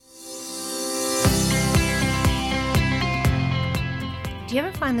Do you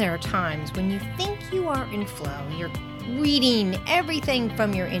ever find there are times when you think you are in flow, you're reading everything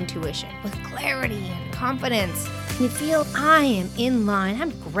from your intuition with clarity and confidence, and you feel, I am in line,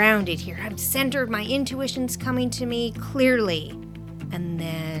 I'm grounded here, I'm centered, my intuition's coming to me clearly. And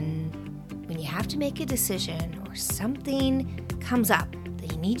then when you have to make a decision or something comes up that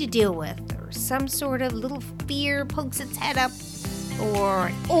you need to deal with, or some sort of little fear pokes its head up, or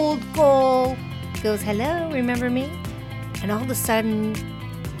an old goal goes, hello, remember me? And all of a sudden,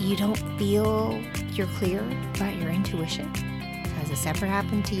 you don't feel you're clear about your intuition. Has this ever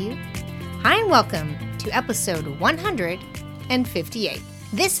happened to you? Hi, and welcome to episode 158.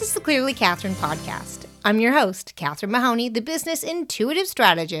 This is the Clearly Catherine podcast. I'm your host, Catherine Mahoney, the business intuitive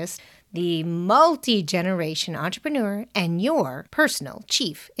strategist, the multi-generation entrepreneur, and your personal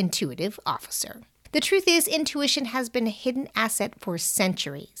chief intuitive officer. The truth is, intuition has been a hidden asset for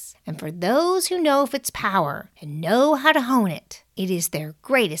centuries. And for those who know of its power and know how to hone it, it is their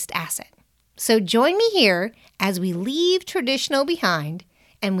greatest asset. So join me here as we leave traditional behind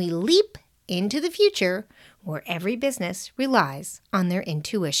and we leap into the future where every business relies on their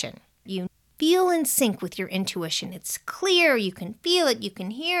intuition. You feel in sync with your intuition. It's clear. You can feel it. You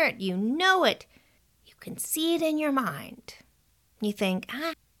can hear it. You know it. You can see it in your mind. You think,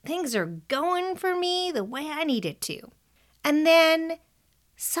 things are going for me the way I need it to. And then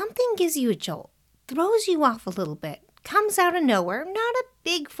something gives you a jolt, throws you off a little bit, comes out of nowhere, not a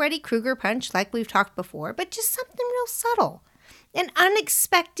big Freddy Krueger punch like we've talked before, but just something real subtle, an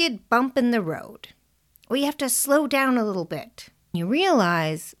unexpected bump in the road. Or you have to slow down a little bit. You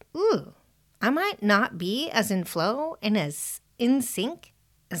realize, I might not be as in flow and as in sync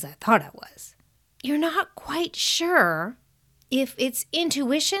as I thought I was. You're not quite sure if it's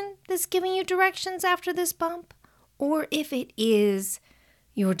intuition that's giving you directions after this bump, or if it is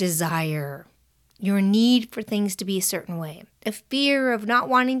your desire, your need for things to be a certain way, a fear of not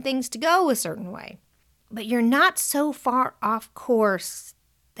wanting things to go a certain way. But you're not so far off course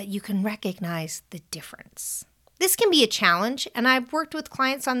that you can recognize the difference. This can be a challenge, and I've worked with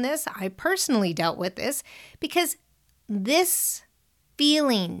clients on this. I personally dealt with this because this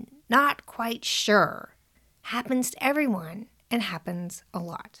feeling, not quite sure, happens to everyone. And happens a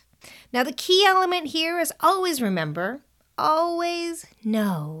lot. Now, the key element here is always remember, always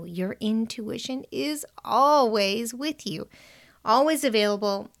know your intuition is always with you, always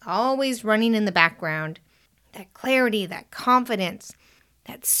available, always running in the background. That clarity, that confidence,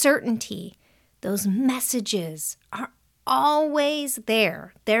 that certainty, those messages are always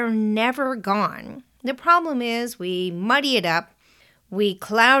there. They're never gone. The problem is we muddy it up, we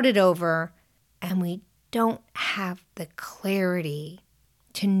cloud it over, and we don't have the clarity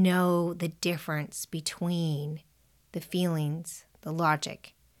to know the difference between the feelings, the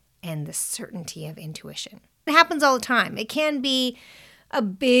logic, and the certainty of intuition. It happens all the time. It can be a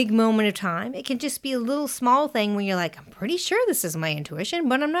big moment of time. It can just be a little small thing where you're like, I'm pretty sure this is my intuition,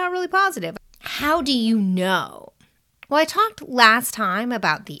 but I'm not really positive. How do you know? Well, I talked last time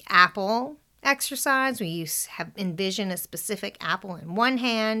about the apple exercise. We envision a specific apple in one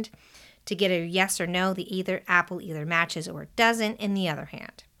hand to get a yes or no. The apple either matches or it doesn't in the other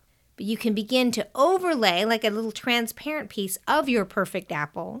hand. But you can begin to overlay like a little transparent piece of your perfect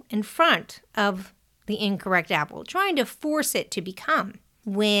apple in front of the incorrect apple, trying to force it to become.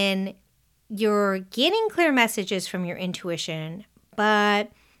 When you're getting clear messages from your intuition,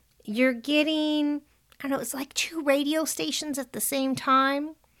 but you're getting, it's like two radio stations at the same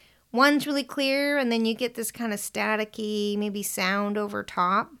time. One's really clear, and then you get this kind of staticky, maybe sound over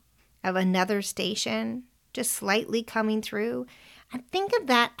top of another station just slightly coming through. And think of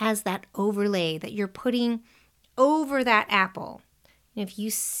that as that overlay that you're putting over that apple. And if you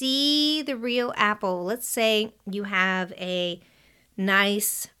see the real apple, let's say you have a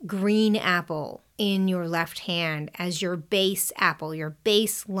nice green apple in your left hand as your base apple, your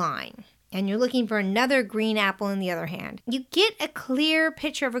baseline, and you're looking for another green apple in the other hand. You get a clear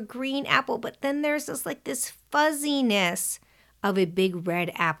picture of a green apple, but then there's this fuzziness of a big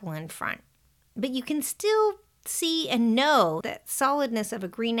red apple in front. But you can still see and know that solidness of a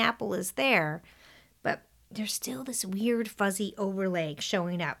green apple is there, but there's still this weird fuzzy overlay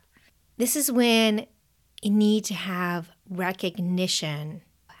showing up. This is when you need to have recognition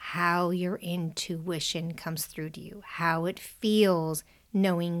of how your intuition comes through to you, how it feels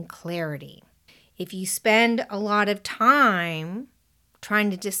knowing clarity. If you spend a lot of time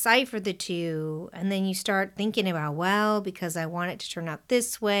trying to decipher the two, and then you start thinking about, because I want it to turn out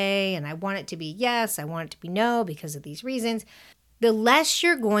this way, and I want it to be yes, I want it to be no because of these reasons, the less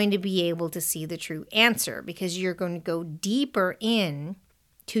you're going to be able to see the true answer, because you're going to go deeper in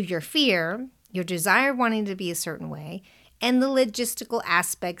to your fear, your desire wanting to be a certain way, and the logistical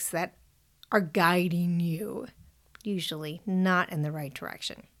aspects that are guiding you, usually not in the right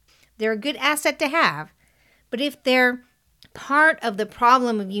direction. They're a good asset to have, but if they're part of the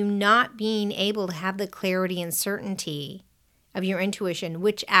problem of you not being able to have the clarity and certainty of your intuition,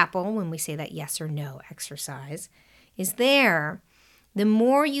 which apple, when we say that yes or no exercise, is there, the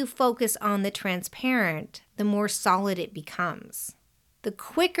more you focus on the transparent, the more solid it becomes. The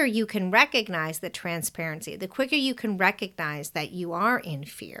quicker you can recognize the transparency, the quicker you can recognize that you are in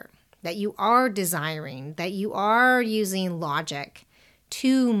fear, that you are desiring, that you are using logic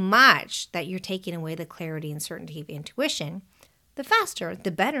too much, that you're taking away the clarity and certainty of intuition, the faster,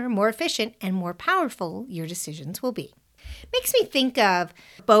 the better, more efficient, and more powerful your decisions will be. Makes me think of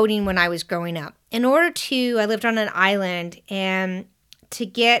boating when I was growing up. I lived on an island, and to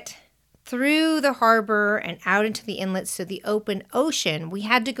get through the harbor and out into the inlets to the open ocean, we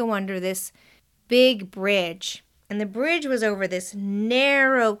had to go under this big bridge. And the bridge was over this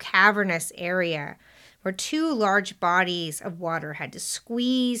narrow, cavernous area where two large bodies of water had to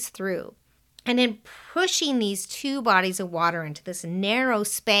squeeze through. And in pushing these two bodies of water into this narrow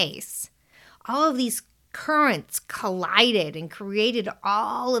space, all of these currents collided and created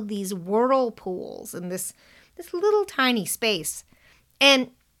all of these whirlpools in this little tiny space.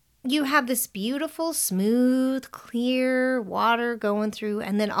 And you have this beautiful, smooth, clear water going through,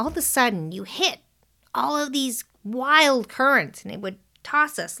 and then all of a sudden you hit all of these wild currents, and it would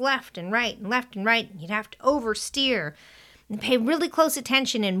toss us left and right, and you'd have to oversteer and pay really close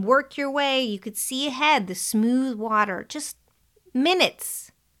attention and work your way. You could see ahead the smooth water just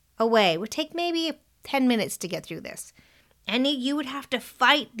minutes away. It would take maybe 10 minutes to get through this. And you would have to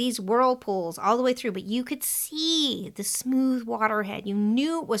fight these whirlpools all the way through, but you could see the smooth water ahead. You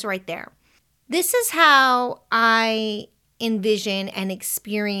knew it was right there. This is how I envision and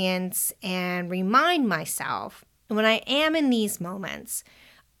experience and remind myself when I am in these moments,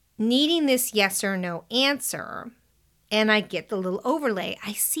 needing this yes or no answer, and I get the little overlay.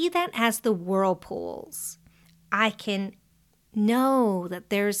 I see that as the whirlpools. I can know that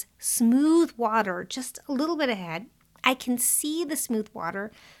there's smooth water just a little bit ahead. I can see the smooth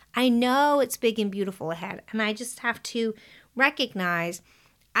water. I know it's big and beautiful ahead. And I just have to recognize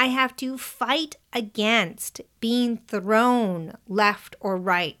I have to fight against being thrown left or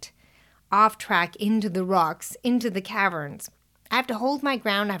right, off track, into the rocks, into the caverns. I have to hold my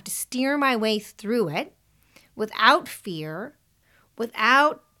ground. I have to steer my way through it without fear,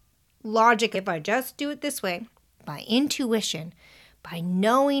 without logic. If I just do it this way, by intuition, by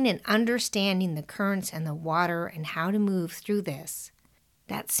knowing and understanding the currents and the water and how to move through this,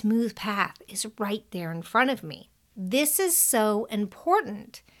 that smooth path is right there in front of me. This is so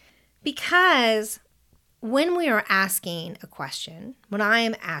important because when we are asking a question, when I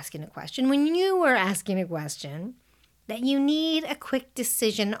am asking a question, when you are asking a question that you need a quick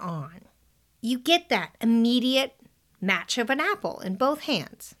decision on, you get that immediate match of an apple in both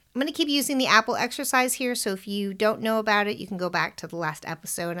hands. I'm going to keep using the apple exercise here, so if you don't know about it, you can go back to the last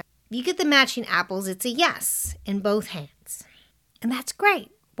episode. You get the matching apples, it's a yes in both hands. And that's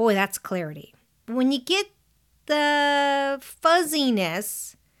great. Boy, that's clarity. When you get the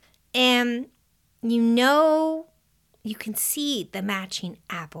fuzziness and you know you can see the matching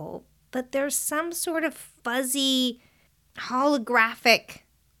apple, but there's some sort of fuzzy, holographic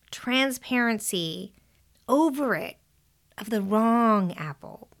transparency over it of the wrong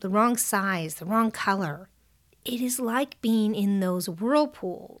apple, the wrong size, the wrong color. It is like being in those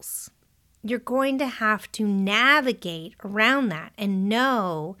whirlpools. You're going to have to navigate around that and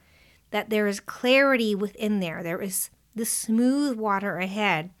know that there is clarity within there. There is the smooth water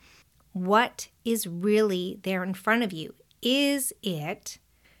ahead. What is really there in front of you? Is it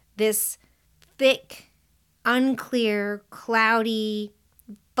this thick, unclear, cloudy,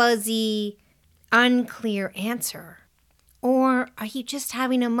 fuzzy, unclear answer? Or are you just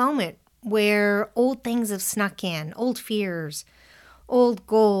having a moment where old things have snuck in, old fears, old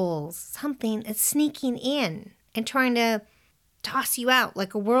goals, something that's sneaking in and trying to toss you out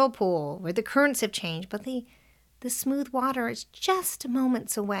like a whirlpool where the currents have changed, but the smooth water is just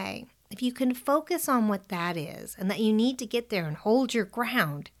moments away. If you can focus on what that is and that you need to get there and hold your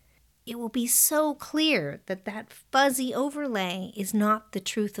ground, it will be so clear that that fuzzy overlay is not the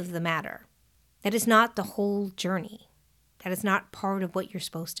truth of the matter. That is not the whole journey. That is not part of what you're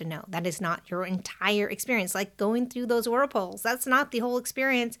supposed to know. That is not your entire experience. Like going through those whirlpools, that's not the whole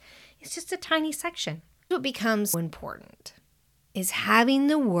experience. It's just a tiny section. What becomes important is having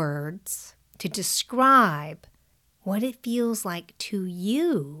the words to describe what it feels like to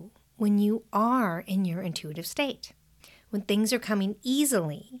you when you are in your intuitive state. When things are coming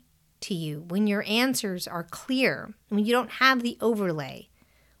easily to you, when your answers are clear, when you don't have the overlay?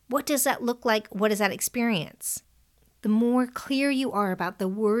 What does that look like? What is that experience? The more clear you are about the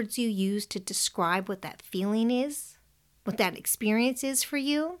words you use to describe what that feeling is, what that experience is for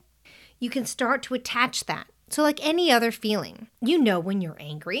you, you can start to attach that. So like any other feeling, you know when you're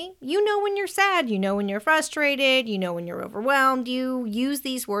angry, you know when you're sad, you know when you're frustrated, you know when you're overwhelmed. You use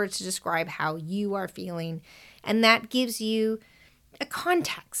these words to describe how you are feeling, and that gives you a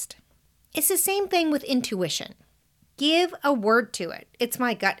context. It's the same thing with intuition. Give a word to it. It's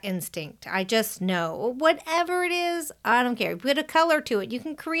my gut instinct. I just know. Whatever it is, I don't care. Put a color to it. You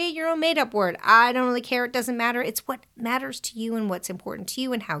can create your own made-up word. I don't really care. It doesn't matter. It's what matters to you and what's important to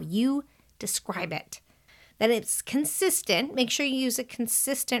you and how you describe it. That it's consistent. Make sure you use a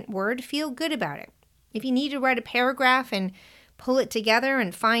consistent word. Feel good about it. If you need to write a paragraph and pull it together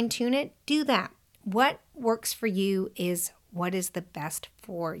and fine-tune it, do that. What works for you is what is the best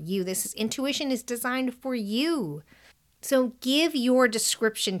for you. Intuition is designed for you. So give your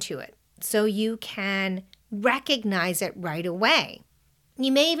description to it so you can recognize it right away.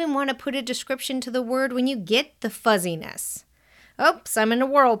 You may even want to put a description to the word when you get the fuzziness. Oops, I'm in a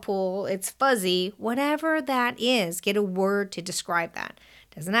whirlpool. It's fuzzy. Whatever that is, get a word to describe that.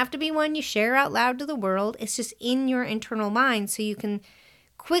 Doesn't have to be one you share out loud to the world. It's just in your internal mind so you can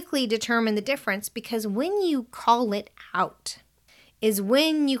quickly determine the difference, because when you call it out is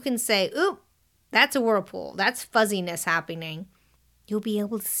when you can say, oop, that's a whirlpool. That's fuzziness happening. You'll be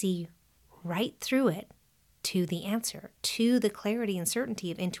able to see right through it to the answer, to the clarity and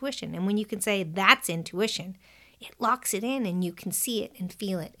certainty of intuition. And when you can say that's intuition, it locks it in and you can see it and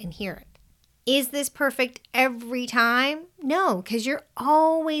feel it and hear it. Is this perfect every time? No, because you're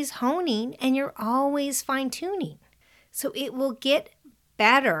always honing and you're always fine-tuning. So it will get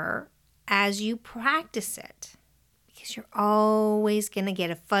better as you practice it, because you're always going to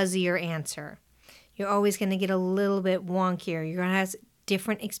get a fuzzier answer. You're always going to get a little bit wonkier. You're going to have a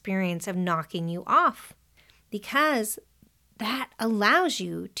different experience of knocking you off, because that allows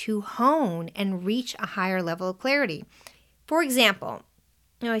you to hone and reach a higher level of clarity. For example,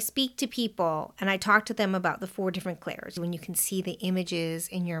 I speak to people and I talk to them about the 4 different clairs. When you can see the images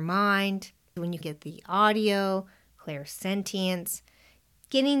in your mind, when you get the audio, clairsentience,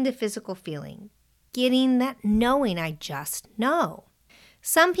 getting the physical feeling, getting that knowing, I just know.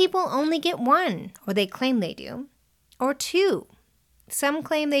 Some people only get 1, or they claim they do, or 2. Some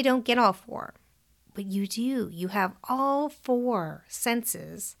claim they don't get all 4. But you do. You have all 4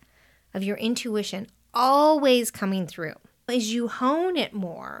 senses of your intuition always coming through. As you hone it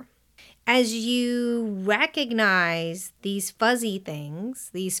more, as you recognize these fuzzy things,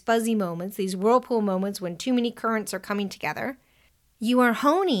 these fuzzy moments, these whirlpool moments when too many currents are coming together, you are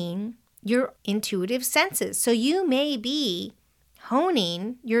honing your intuitive senses. So you may be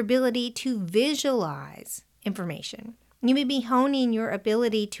honing your ability to visualize information. You may be honing your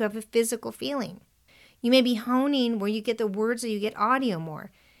ability to have a physical feeling. You may be honing where you get the words or you get audio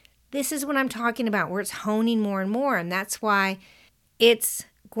more. This is what I'm talking about, where it's honing more and more. And that's why it's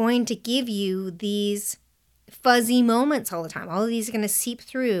going to give you these fuzzy moments all the time. All of these are going to seep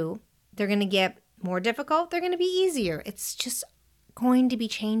through. They're going to get more difficult. They're going to be easier. It's just going to be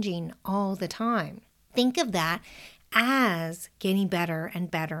changing all the time. Think of that as getting better and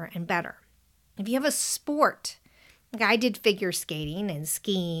better and better. If you have a sport, like I did figure skating and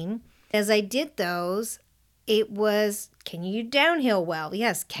skiing, as I did those, it was, can you do downhill well?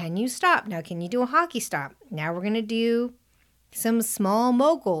 Yes. Can you stop? Now, can you do a hockey stop? Now we're going to do some small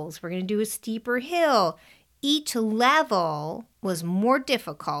moguls. We're going to do a steeper hill. Each level was more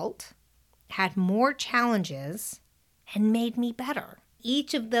difficult, had more challenges, and made me better.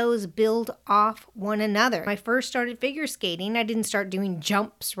 Each of those build off one another. When I first started figure skating, I didn't start doing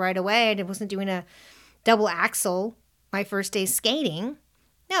jumps right away. I wasn't doing a double axel my first day skating.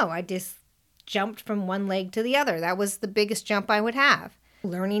 No, I just jumped from one leg to the other. That was the biggest jump I would have.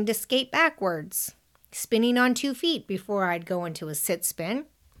 Learning to skate backwards, spinning on 2 feet before I'd go into a sit spin.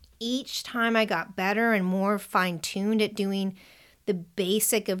 Each time I got better and more fine-tuned at doing the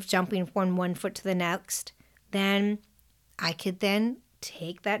basic of jumping from one foot to the next, then I could then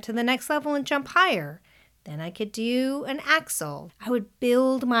take that to the next level and jump higher. Then I could do an axel. I would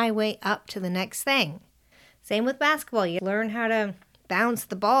build my way up to the next thing. Same with basketball. You learn how to bounce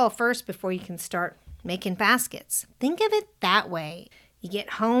the ball first before you can start making baskets. Think of it that way. You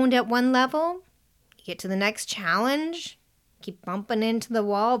get honed at one level, you get to the next challenge, keep bumping into the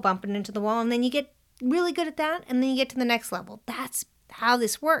wall, and then you get really good at that, and then you get to the next level. That's how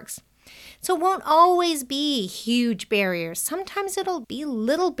this works. So it won't always be huge barriers. Sometimes it'll be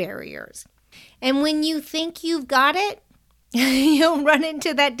little barriers. And when you think you've got it, You'll run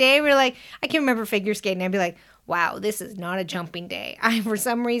into that day where like, I can remember figure skating. I'd be like, wow, this is not a jumping day. I, for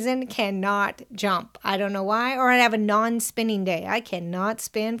some reason, cannot jump. I don't know why. Or I'd have a non-spinning day. I cannot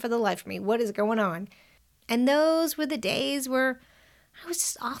spin for the life of me. What is going on? And those were the days where I was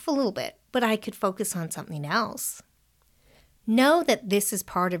just off a little bit, but I could focus on something else. Know that this is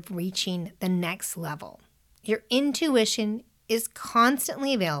part of reaching the next level. Your intuition is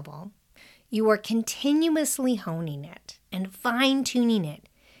constantly available. You are continuously honing it and fine-tuning it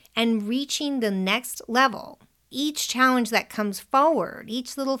and reaching the next level. Each challenge that comes forward,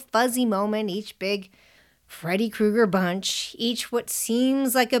 each little fuzzy moment, each big Freddy Krueger bunch, each what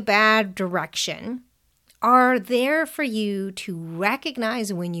seems like a bad direction, are there for you to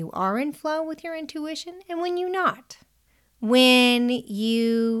recognize when you are in flow with your intuition and when you're not. When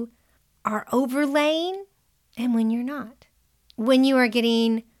you are overlaying and when you're not. When you are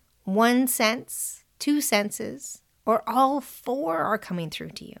getting one sense, two senses, or all four are coming through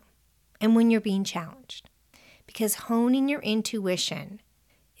to you. And when you're being challenged. Because honing your intuition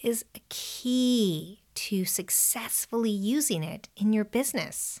is a key to successfully using it in your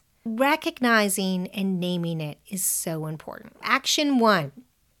business. Recognizing and naming it is so important. Action 1,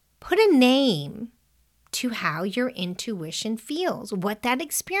 put a name to how your intuition feels, what that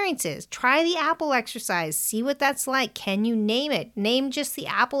experience is. Try the apple exercise. See what that's like. Can you name it? Name just the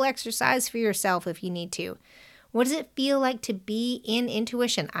apple exercise for yourself if you need to. What does it feel like to be in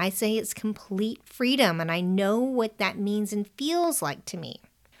intuition? I say it's complete freedom, and I know what that means and feels like to me.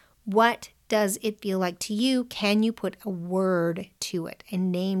 What does it feel like to you? Can you put a word to it, a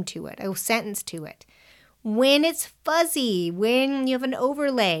name to it, a sentence to it? When it's fuzzy, when you have an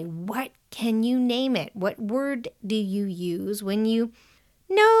overlay, what can you name it? What word do you use when you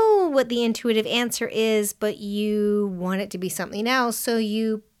know what the intuitive answer is, but you want it to be something else, so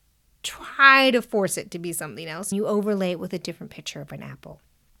you try to force it to be something else. You overlay it with a different picture of an apple.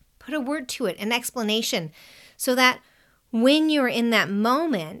 Put a word to it, an explanation, so that when you're in that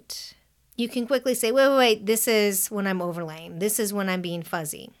moment, you can quickly say, wait, this is when I'm overlaying. This is when I'm being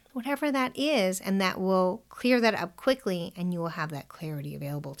fuzzy. Whatever that is, and that will clear that up quickly, and you will have that clarity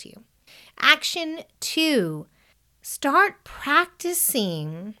available to you. Action 2, start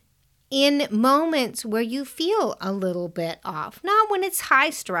practicing in moments where you feel a little bit off. Not when it's high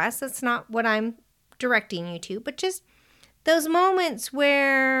stress, that's not what I'm directing you to, but just those moments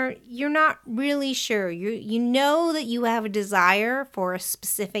where you're not really sure. You know that you have a desire for a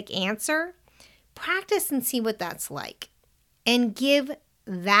specific answer. Practice and see what that's like. And give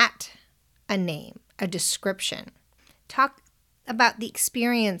that a name, a description. Talk about the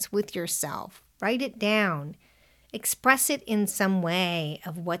experience with yourself. Write it down. Express it in some way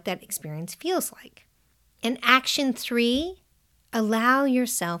of what that experience feels like. And action 3, allow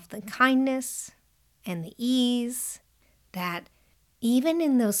yourself the kindness and the ease that even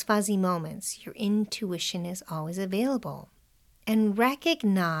in those fuzzy moments, your intuition is always available. And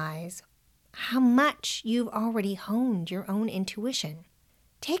recognize how much you've already honed your own intuition.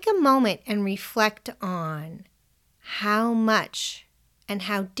 Take a moment and reflect on how much and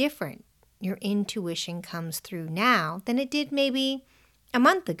how different your intuition comes through now than it did maybe a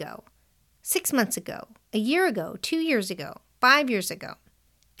month ago, 6 months ago, a year ago, 2 years ago, 5 years ago,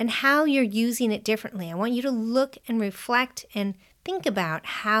 and how you're using it differently. I want you to look and reflect and think about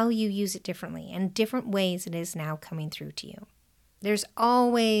how you use it differently and different ways it is now coming through to you. There's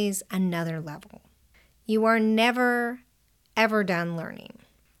always another level. You are never, ever done learning.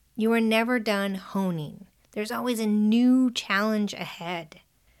 You are never done honing. There's always a new challenge ahead.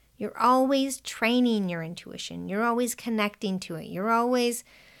 You're always training your intuition. You're always connecting to it. You're always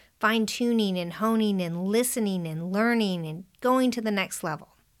fine-tuning and honing and listening and learning and going to the next level.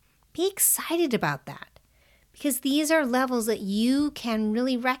 Be excited about that because these are levels that you can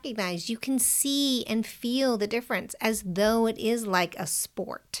really recognize. You can see and feel the difference as though it is like a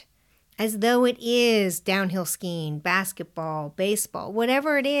sport, as though it is downhill skiing, basketball, baseball,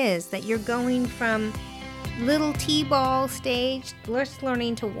 whatever it is that you're going from little t-ball stage, just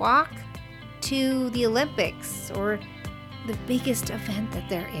learning to walk, to the Olympics or the biggest event that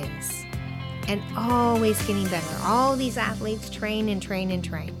there is. And always getting better. All these athletes train and train and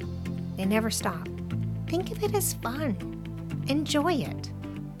train. They never stop. Think of it as fun. Enjoy it.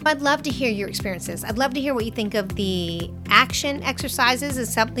 I'd love to hear your experiences. I'd love to hear what you think of the action exercises.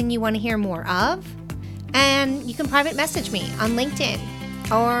 Is something you want to hear more of? And you can private message me on LinkedIn.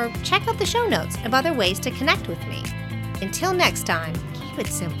 Or check out the show notes of other ways to connect with me. Until next time, keep it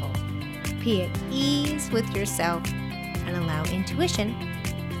simple. Be at ease with yourself and allow intuition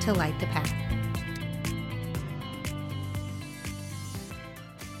to light the path.